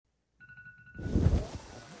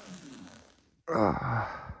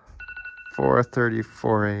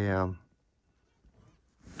4:34 a.m.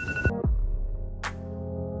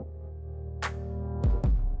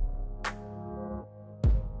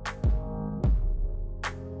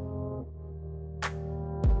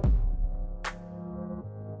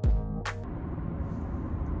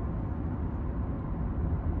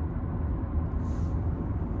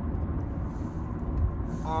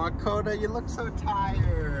 Aw, Coda, you look so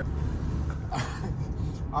tired.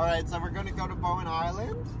 Alright, so we're going to go to Bowen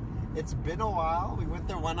Island. It's been a while. We went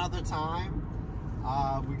there one other time.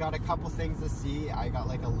 We got a couple things to see. I got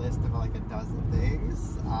like a list of like a dozen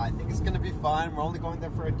things. I think it's going to be fun. We're only going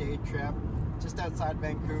there for a day trip, just outside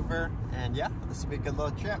Vancouver. And yeah, this will be a good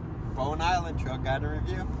little trip. Bowen Island, Trail Guide and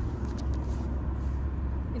Review.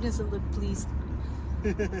 It doesn't look pleased.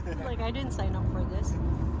 Like, I didn't sign up for this.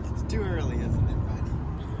 It's too early, isn't it, buddy?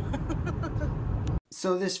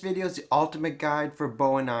 So this video is the ultimate guide for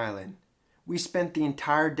Bowen Island. We spent the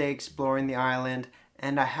entire day exploring the island,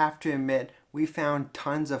 and I have to admit, we found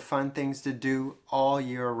tons of fun things to do all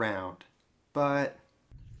year round. But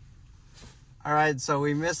alright, so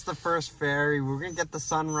we missed the first ferry. We're gonna get the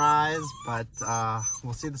sunrise, but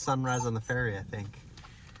we'll see the sunrise on the ferry, I think.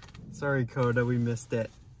 Sorry, Coda, we missed it.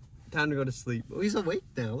 Time to go to sleep. Oh, he's awake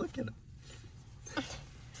now. Look at him.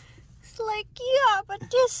 It's like, yeah, but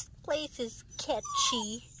this place is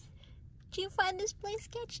sketchy. Do you find this place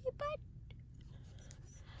sketchy, bud?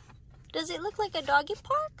 Does it look like a doggy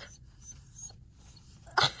park?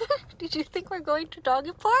 Did you think we're going to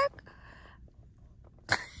doggy park?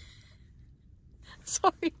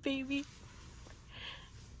 Sorry, baby.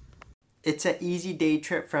 it's an easy day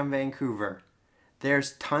trip from Vancouver.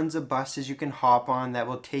 There's tons of buses you can hop on that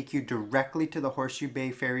will take you directly to the Horseshoe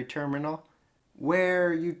Bay ferry terminal,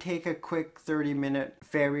 where you take a quick 30-minute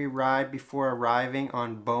ferry ride before arriving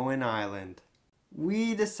on Bowen Island.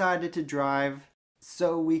 We decided to drive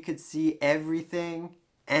so we could see everything,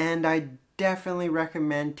 and I definitely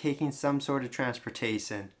recommend taking some sort of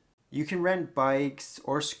transportation. You can rent bikes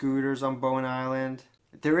or scooters on Bowen Island.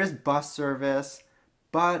 There is bus service,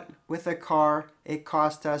 but with a car, it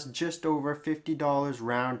cost us just over $50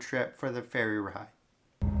 round trip for the ferry ride.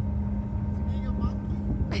 Being a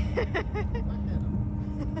monkey. Look at him.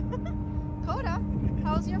 Coda,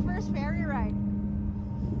 how's your first ferry ride?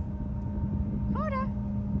 Coda,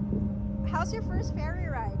 how's your first ferry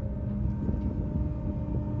ride?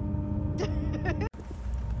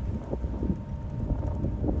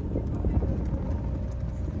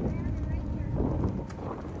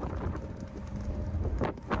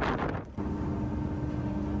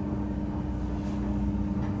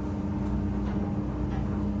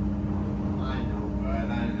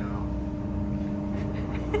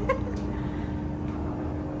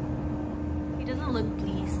 He doesn't look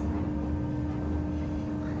pleased.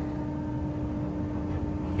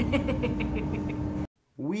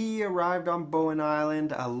 We arrived on Bowen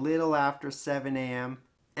Island a little after 7 a.m.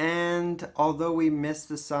 and although we missed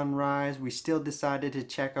the sunrise, we still decided to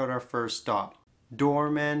check out our first stop,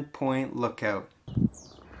 Doorman Point Lookout.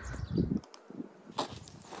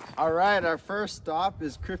 Alright, our first stop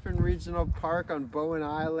is Crippen Regional Park on Bowen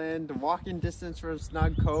Island, walking distance from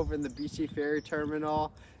Snug Cove and the BC Ferry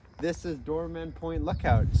terminal. This is Doorman Point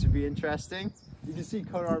Lookout. It should be interesting. You can see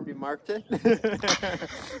Coda already marked it.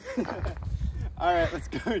 Alright, let's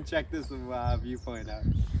go and check this viewpoint out.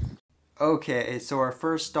 Okay, so our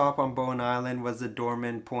first stop on Bowen Island was the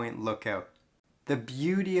Doorman Point Lookout. The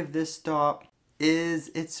beauty of this stop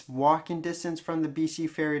is it's walking distance from the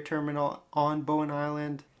BC Ferry terminal on Bowen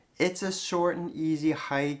Island. It's a short and easy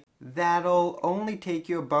hike that'll only take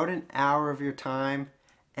you about an hour of your time,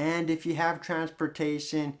 and if you have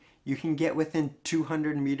transportation, you can get within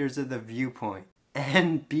 200 meters of the viewpoint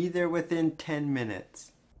and be there within 10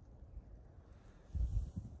 minutes.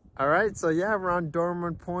 Alright, so yeah, we're on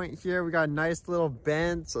Doorman Point here. We got a nice little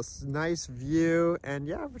bench, a nice view, and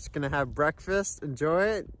yeah, we're just gonna have breakfast, enjoy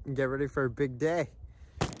it, and get ready for a big day.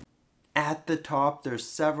 At the top, there's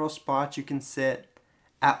several spots you can sit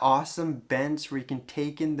at awesome bench where you can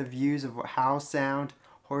take in the views of Howe Sound,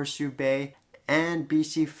 Horseshoe Bay, and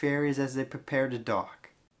BC Ferries as they prepare to dock.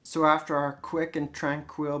 So after our quick and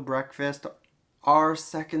tranquil breakfast, our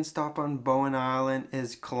second stop on Bowen Island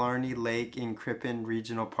is Killarney Lake in Crippen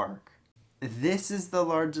Regional Park. This is the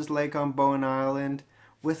largest lake on Bowen Island,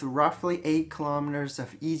 with roughly 8 kilometers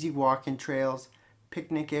of easy walking trails,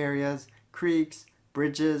 picnic areas, creeks,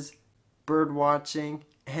 bridges, bird watching,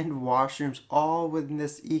 and washrooms, all within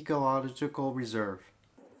this ecological reserve.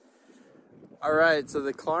 Alright, so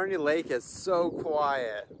the Killarney Lake is so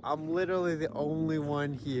quiet. I'm literally the only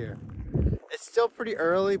one here. It's still pretty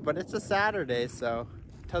early, but it's a Saturday, so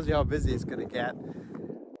tells you how busy it's gonna get.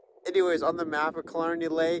 Anyways, on the map of Killarney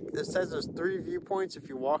Lake, it says there's 3 viewpoints if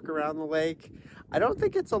you walk around the lake. I don't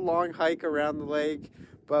think it's a long hike around the lake,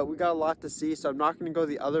 but we got a lot to see, so I'm not gonna go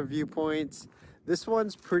the other viewpoints. This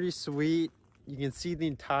one's pretty sweet. You can see the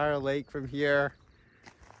entire lake from here.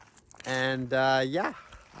 And yeah,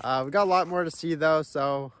 we got a lot more to see though,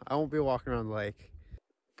 so I won't be walking around the lake.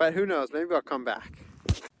 But who knows, maybe I'll come back.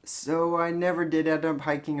 So I never did end up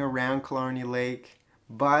hiking around Killarney Lake,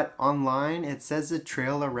 but online it says the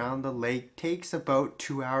trail around the lake takes about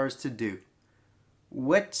 2 hours to do,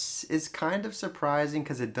 which is kind of surprising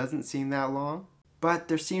because it doesn't seem that long. But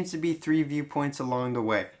there seems to be 3 viewpoints along the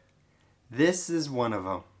way. This is one of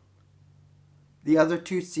them. The other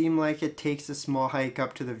 2 seem like it takes a small hike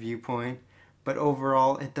up to the viewpoint, but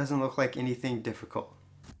overall it doesn't look like anything difficult.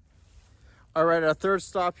 Alright, our third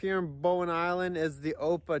stop here in Bowen Island is the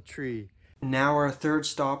Opa tree. Now our third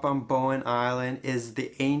stop on Bowen Island is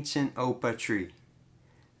the ancient Opa tree.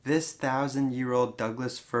 This 1,000-year-old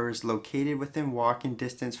Douglas fir is located within walking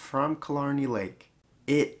distance from Killarney Lake.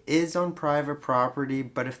 It is on private property,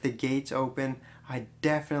 but if the gates open, I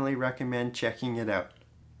definitely recommend checking it out.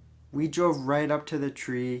 We drove right up to the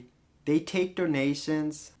tree. They take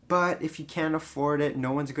donations, but if you can't afford it,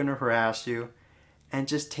 no one's going to harass you. And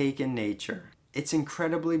just take in nature. It's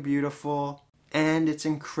incredibly beautiful, and it's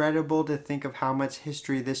incredible to think of how much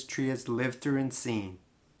history this tree has lived through and seen.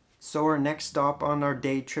 So our next stop on our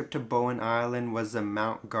day trip to Bowen Island was the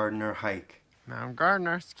Mount Gardner hike. Mount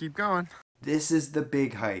Gardner, let's keep going. This is the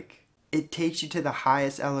big hike. It takes you to the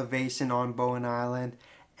highest elevation on Bowen Island,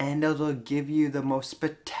 and it'll give you the most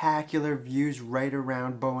spectacular views right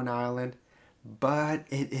around Bowen Island, but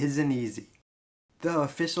it isn't easy. The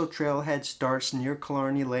official trailhead starts near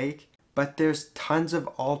Killarney Lake, but there's tons of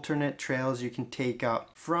alternate trails you can take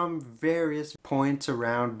up from various points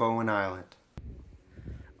around Bowen Island.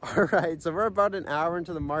 Alright, so we're about an hour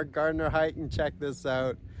into the Mount Gardner hike, and check this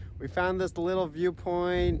out. We found this little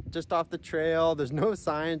viewpoint just off the trail. There's no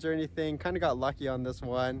signs or anything. Kind of got lucky on this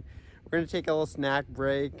one. We're going to take a little snack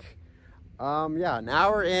break. Yeah, an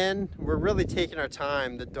hour in, we're really taking our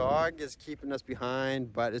time. The dog is keeping us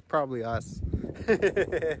behind, but it's probably us.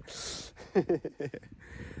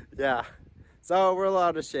 Yeah, so we're a lot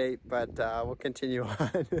out of shape, but we'll continue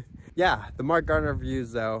on. Yeah, the Mount Gardner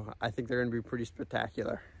views though, I think they're going to be pretty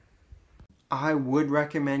spectacular. I would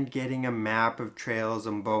recommend getting a map of trails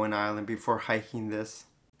on Bowen Island before hiking this,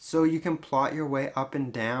 so you can plot your way up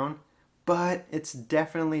and down, but it's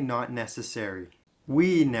definitely not necessary.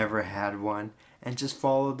 We never had one and just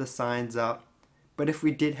followed the signs up, but if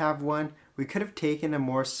we did have one, we could have taken a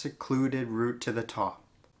more secluded route to the top.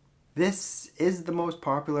 This is the most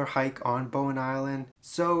popular hike on Bowen Island,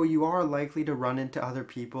 so you are likely to run into other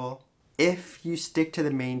people if you stick to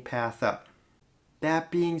the main path up.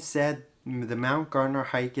 That being said, the Mount Gardner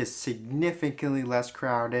hike is significantly less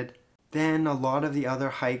crowded than a lot of the other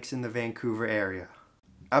hikes in the Vancouver area.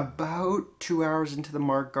 About 2 hours into the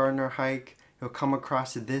Mount Gardner hike, you'll come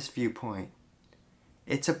across this viewpoint.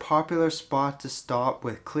 It's a popular spot to stop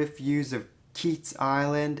with cliff views of Keats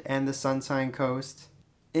Island and the Sunshine Coast.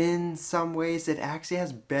 In some ways, it actually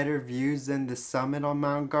has better views than the summit on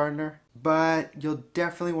Mount Gardner, but you'll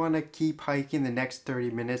definitely want to keep hiking the next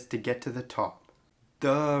 30 minutes to get to the top.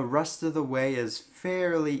 The rest of the way is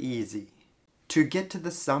fairly easy. To get to the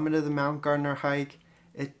summit of the Mount Gardner hike,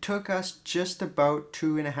 it took us just about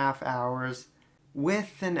 2.5 hours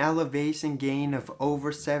with an elevation gain of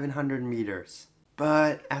over 700 meters.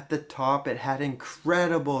 But at the top it had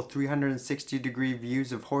incredible 360-degree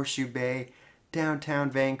views of Horseshoe Bay, downtown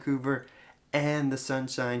Vancouver, and the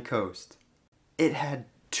Sunshine Coast. It had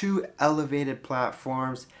 2 elevated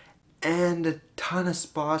platforms and a ton of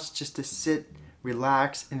spots just to sit,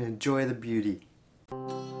 relax, and enjoy the beauty.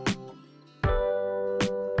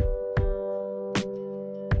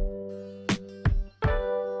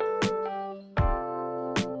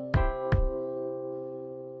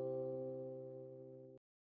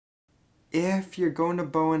 If you're going to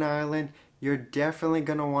Bowen Island, you're definitely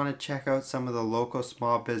going to want to check out some of the local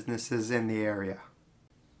small businesses in the area.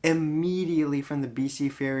 Immediately from the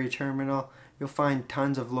BC Ferry terminal, you'll find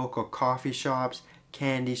tons of local coffee shops,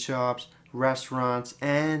 candy shops, restaurants,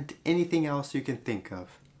 and anything else you can think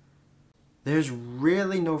of. There's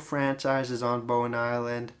really no franchises on Bowen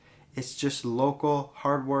Island. It's just local,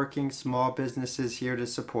 hardworking small businesses here to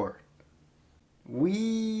support.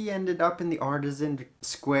 We ended up in the Artisan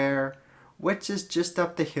Square, which is just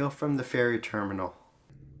up the hill from the ferry terminal.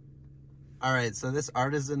 Alright, so this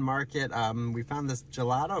artisan market, we found this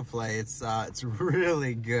gelato place. It's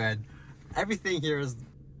really good. Everything here is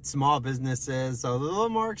small businesses, so a little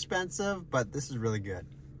more expensive, but this is really good.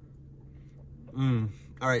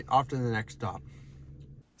 Alright, off to the next stop.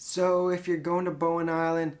 So if you're going to Bowen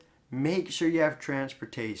Island, make sure you have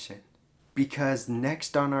transportation. Because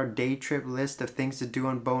next on our day trip list of things to do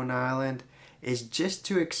on Bowen Island is just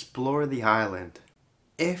to explore the island.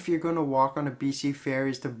 If you're going to walk on the BC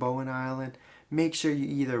ferries to Bowen Island, make sure you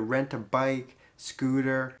either rent a bike,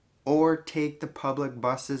 scooter, or take the public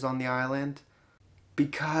buses on the island.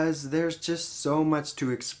 Because there's just so much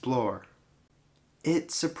to explore. It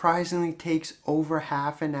surprisingly takes over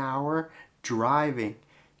half an hour driving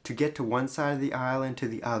to get to one side of the island to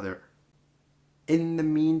the other. In the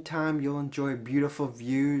meantime, you'll enjoy beautiful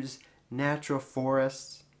views, natural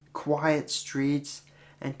forests, quiet streets,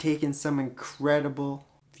 and take in some incredible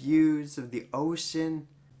views of the ocean,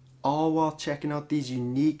 all while checking out these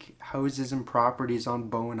unique houses and properties on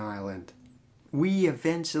Bowen Island. We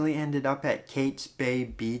eventually ended up at Kate's Bay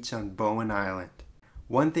Beach on Bowen Island.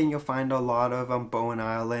 One thing you'll find a lot of on Bowen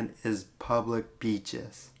Island is public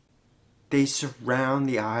beaches. They surround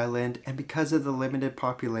the island, and because of the limited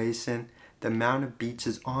population, the amount of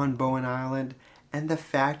beaches on Bowen Island, and the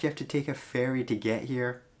fact you have to take a ferry to get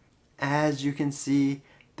here, as you can see,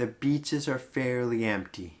 the beaches are fairly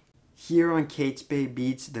empty. Here on Kate's Bay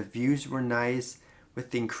Beach, the views were nice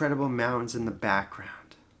with the incredible mountains in the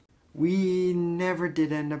background. We never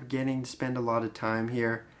did end up getting to spend a lot of time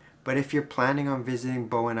here, but if you're planning on visiting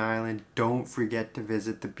Bowen Island, don't forget to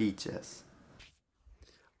visit the beaches.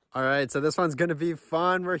 Alright, so this one's gonna be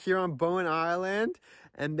fun. We're here on Bowen Island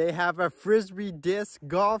and they have a frisbee disc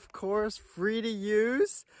golf course free to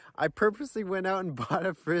use. I purposely went out and bought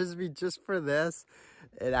a frisbee just for this.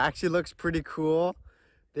 It actually looks pretty cool.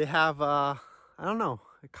 They have I don't know,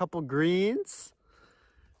 a couple greens.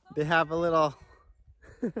 They have a little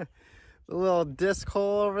a little disc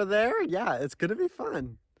hole over there. Yeah, it's gonna be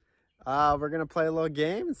fun. We're gonna play a little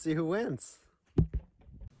game and see who wins.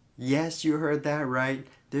 Yes, you heard that right.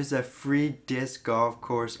 There's a free disc golf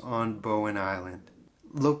course on Bowen Island.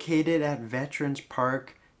 Located at Veterans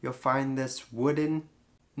Park, you'll find this wooden,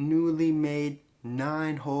 newly made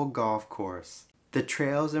 9-hole golf course. The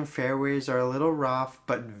trails and fairways are a little rough,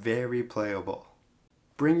 but very playable.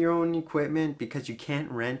 Bring your own equipment because you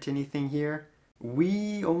can't rent anything here.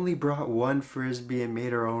 We only brought one frisbee and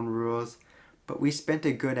made our own rules, but we spent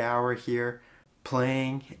a good hour here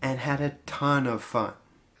playing and had a ton of fun.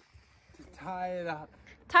 Tie it up.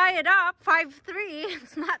 Tie it up, 5-3.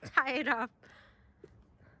 It's not tie it up.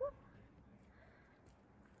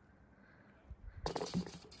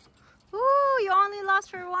 Ooh, you only lost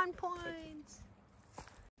for 1 point.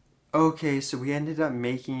 Okay, so we ended up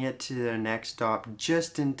making it to the next stop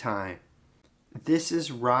just in time. This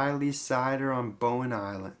is Riley's Cider on Bowen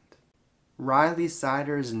Island. Riley's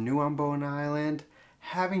Cider is new on Bowen Island,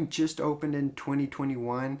 having just opened in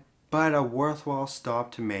 2021, but a worthwhile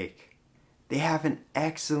stop to make. They have an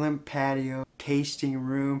excellent patio, tasting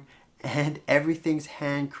room, and everything's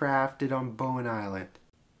handcrafted on Bowen Island.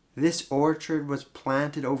 This orchard was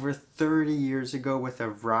planted over 30 years ago with a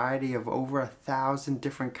variety of over 1,000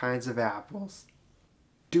 different kinds of apples.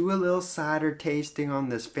 Do a little cider tasting on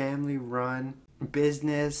this family-run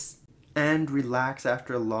business and relax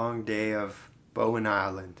after a long day of Bowen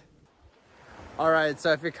Island. Alright,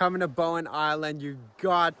 so if you're coming to Bowen Island, you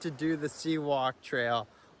got to do the Sea Walk Trail.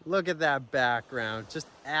 Look at that background, just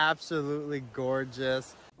absolutely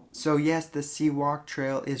gorgeous. So yes, the Sea Walk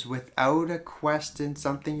Trail is without a question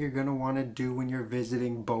something you're going to want to do when you're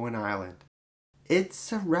visiting Bowen Island.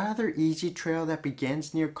 It's a rather easy trail that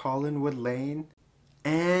begins near Collinwood Lane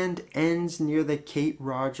and ends near the Kate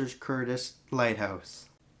Rogers Curtis Lighthouse.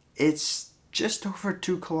 It's just over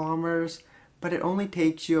 2 kilometers, but it only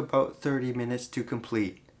takes you about 30 minutes to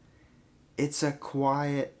complete. It's a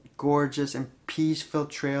quiet, gorgeous, and peaceful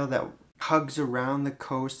trail that hugs around the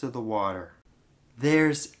coast of the water.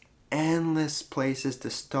 There's endless places to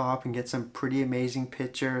stop and get some pretty amazing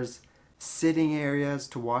pictures, sitting areas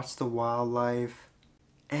to watch the wildlife,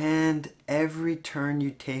 and every turn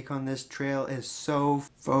you take on this trail is so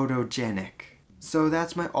photogenic. So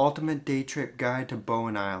that's my ultimate day trip guide to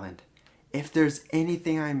Bowen Island. If there's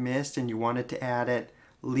anything I missed and you wanted to add it,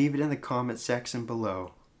 leave it in the comment section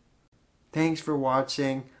below. Thanks for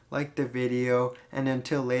watching, like the video, and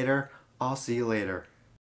until later, I'll see you later.